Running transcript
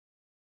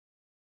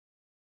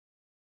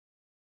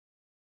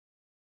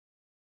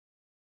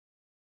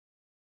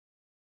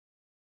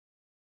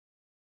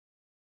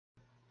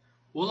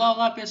Olá,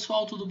 olá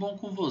pessoal, tudo bom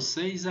com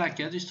vocês?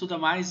 Aqui é do Estuda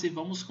Mais e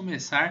vamos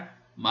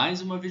começar mais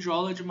uma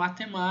videoaula de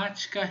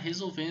matemática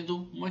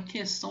resolvendo uma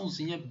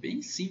questãozinha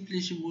bem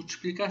simples de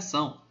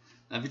multiplicação.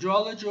 Na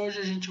videoaula de hoje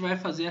a gente vai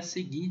fazer a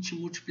seguinte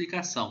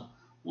multiplicação.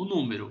 O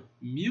número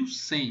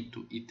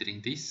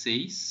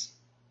 1136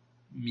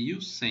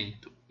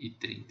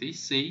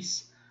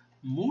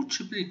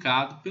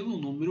 multiplicado pelo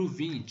número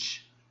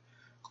 20.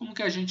 Como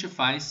que a gente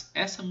faz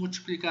essa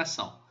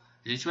multiplicação?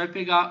 A gente vai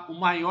pegar o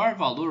maior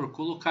valor,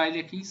 colocar ele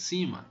aqui em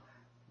cima,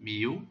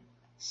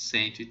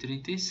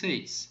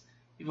 1136,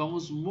 e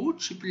vamos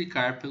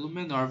multiplicar pelo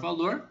menor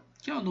valor,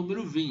 que é o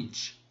número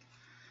 20.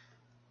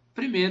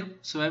 Primeiro,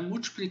 você vai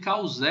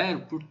multiplicar o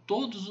zero por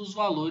todos os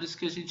valores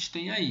que a gente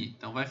tem aí.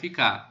 Então, vai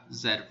ficar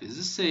 0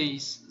 vezes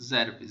 6,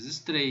 0 vezes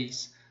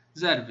 3,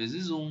 0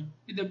 vezes 1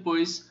 e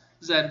depois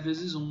 0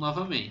 vezes 1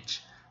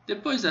 novamente.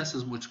 Depois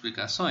dessas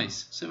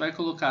multiplicações, você vai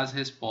colocar as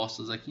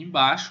respostas aqui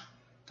embaixo,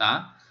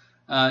 tá?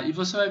 E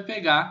você vai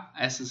pegar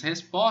essas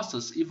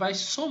respostas e vai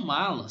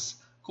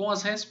somá-las com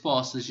as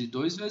respostas de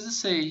 2 vezes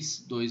 6,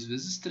 2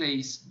 vezes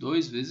 3,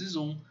 2 vezes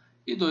 1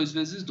 e 2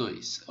 vezes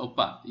 2.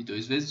 E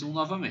 2 vezes 1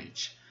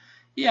 novamente.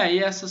 E aí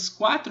essas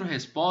 4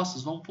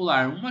 respostas vão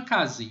pular uma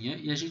casinha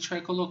e a gente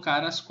vai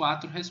colocar as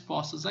 4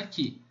 respostas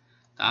aqui,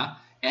 tá?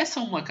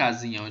 Essa uma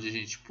casinha onde a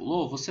gente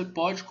pulou, você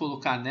pode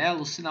colocar nela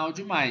o sinal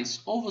de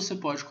mais, ou você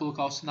pode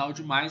colocar o sinal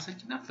de mais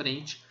aqui na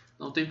frente.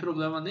 Não tem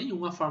problema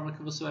nenhum a forma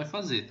que você vai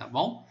fazer, tá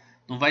bom?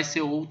 Não vai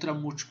ser outra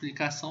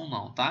multiplicação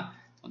não, tá?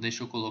 Então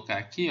deixa eu colocar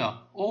aqui,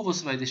 ó. Ou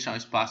você vai deixar o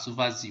espaço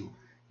vazio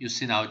e o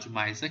sinal de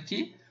mais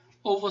aqui,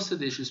 ou você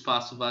deixa o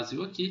espaço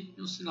vazio aqui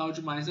e o sinal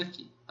de mais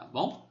aqui, tá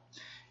bom?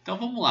 Então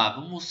vamos lá,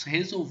 vamos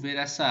resolver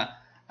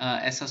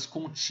essas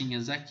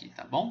continhas aqui,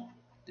 tá bom?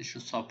 Deixa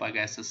eu só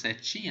apagar essas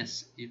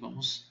setinhas e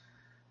vamos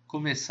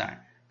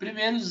começar.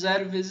 Primeiro,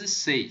 0 vezes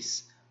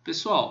 6.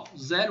 Pessoal,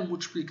 0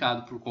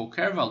 multiplicado por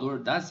qualquer valor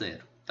dá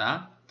 0,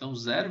 tá? Então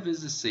 0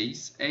 vezes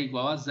 6 é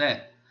igual a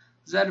 0.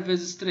 0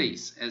 vezes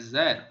 3 é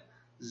 0,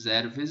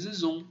 0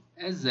 vezes 1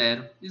 é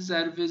 0 e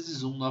 0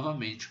 vezes 1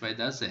 novamente vai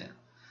dar 0.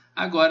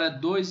 Agora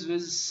 2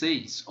 vezes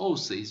 6 ou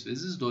 6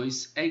 vezes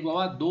 2 é igual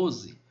a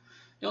 12.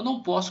 Eu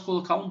não posso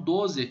colocar um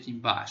 12 aqui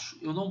embaixo,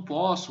 eu não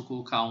posso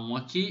colocar um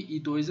aqui e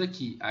 2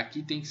 aqui.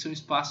 Aqui tem que ser um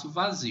espaço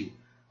vazio,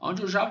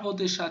 onde eu já vou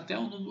deixar até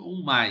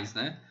um mais,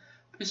 né?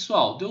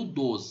 Pessoal, deu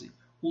 12.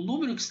 O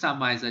número que está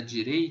mais à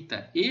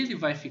direita, ele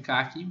vai ficar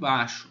aqui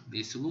embaixo,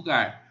 nesse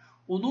lugar.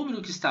 O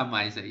número que está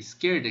mais à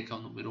esquerda, que é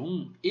o número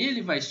 1,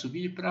 ele vai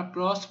subir para a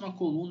próxima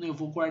coluna e eu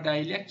vou guardar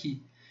ele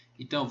aqui.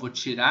 Então, eu vou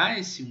tirar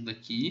esse 1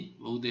 daqui,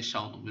 vou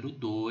deixar o número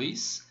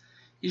 2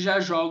 e já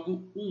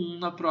jogo o 1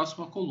 na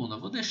próxima coluna.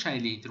 Vou deixar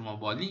ele entre uma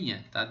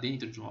bolinha, tá?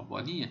 Dentro de uma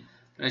bolinha,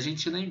 para a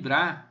gente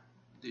lembrar.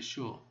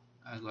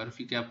 Agora eu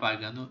fiquei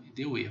apagando e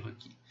deu erro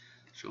aqui.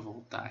 Deixa eu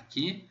voltar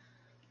aqui.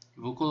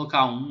 Eu vou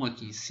colocar um 1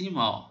 aqui em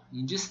cima, ó,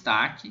 em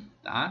destaque,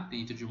 tá?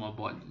 Dentro de uma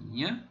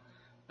bolinha.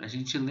 Para a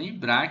gente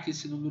lembrar que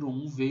esse número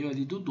 1 veio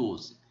ali do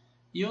 12.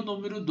 E o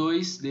número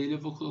 2 dele eu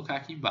vou colocar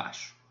aqui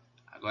embaixo.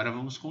 Agora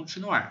vamos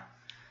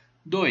continuar.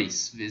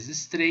 2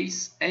 vezes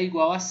 3 é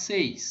igual a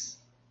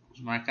 6. Vamos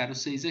marcar o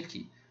 6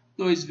 aqui.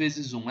 2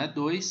 vezes 1 é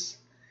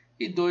 2.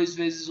 E 2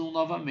 vezes 1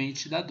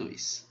 novamente dá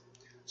 2.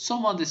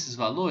 Somando esses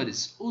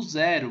valores, o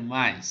 0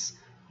 mais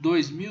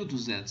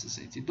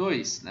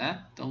 2.262,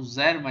 né? Então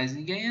 0 mais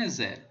ninguém é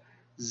 0.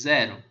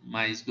 0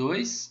 mais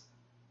 2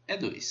 é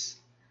 2.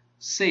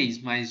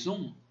 6 mais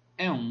 1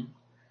 é 1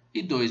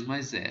 e 2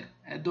 mais 0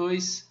 é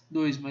 2,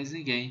 2 mais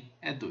ninguém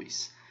é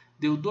 2.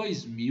 Deu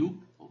 2.000,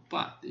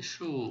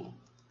 deixa eu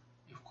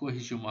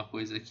corrigir uma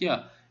coisa aqui,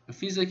 ó. Eu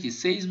fiz aqui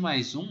 6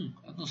 mais 1,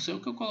 eu não sei o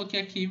que eu coloquei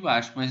aqui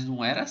embaixo, mas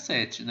não era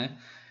 7, né?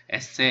 É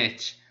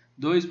 7,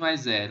 2 mais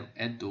 0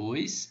 é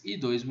 2 e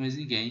 2 mais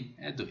ninguém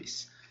é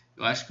 2.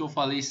 Eu acho que eu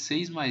falei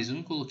 6 mais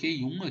 1 e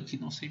coloquei 1 aqui,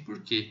 não sei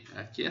porquê.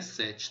 Aqui é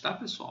 7, tá,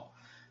 pessoal?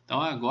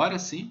 Então agora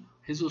sim,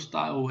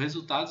 o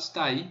resultado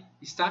está aí,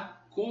 está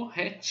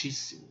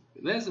corretíssimo,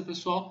 beleza,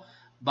 pessoal?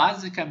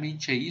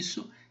 Basicamente é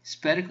isso.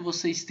 Espero que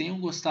vocês tenham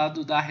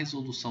gostado da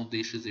resolução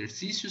deste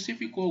exercício. Se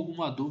ficou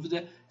alguma dúvida,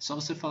 é só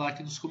você falar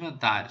aqui nos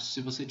comentários. Se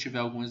você tiver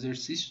algum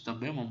exercício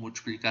também, uma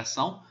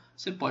multiplicação,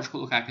 você pode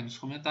colocar aqui nos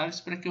comentários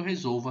para que eu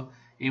resolva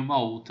em uma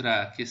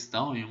outra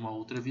questão, em uma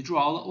outra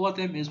videoaula, ou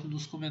até mesmo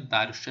nos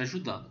comentários te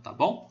ajudando, tá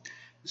bom?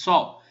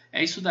 Pessoal,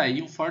 é isso daí.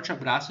 Um forte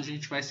abraço. A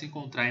gente vai se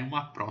encontrar em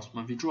uma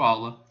próxima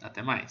videoaula.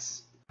 Até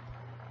mais!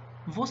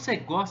 Você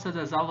gosta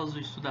das aulas do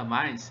Estuda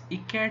Mais e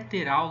quer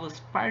ter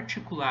aulas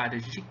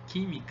particulares de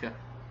Química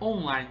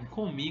online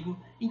comigo?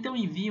 Então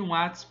envie um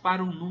WhatsApp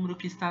para o número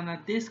que está na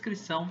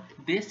descrição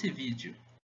desse vídeo.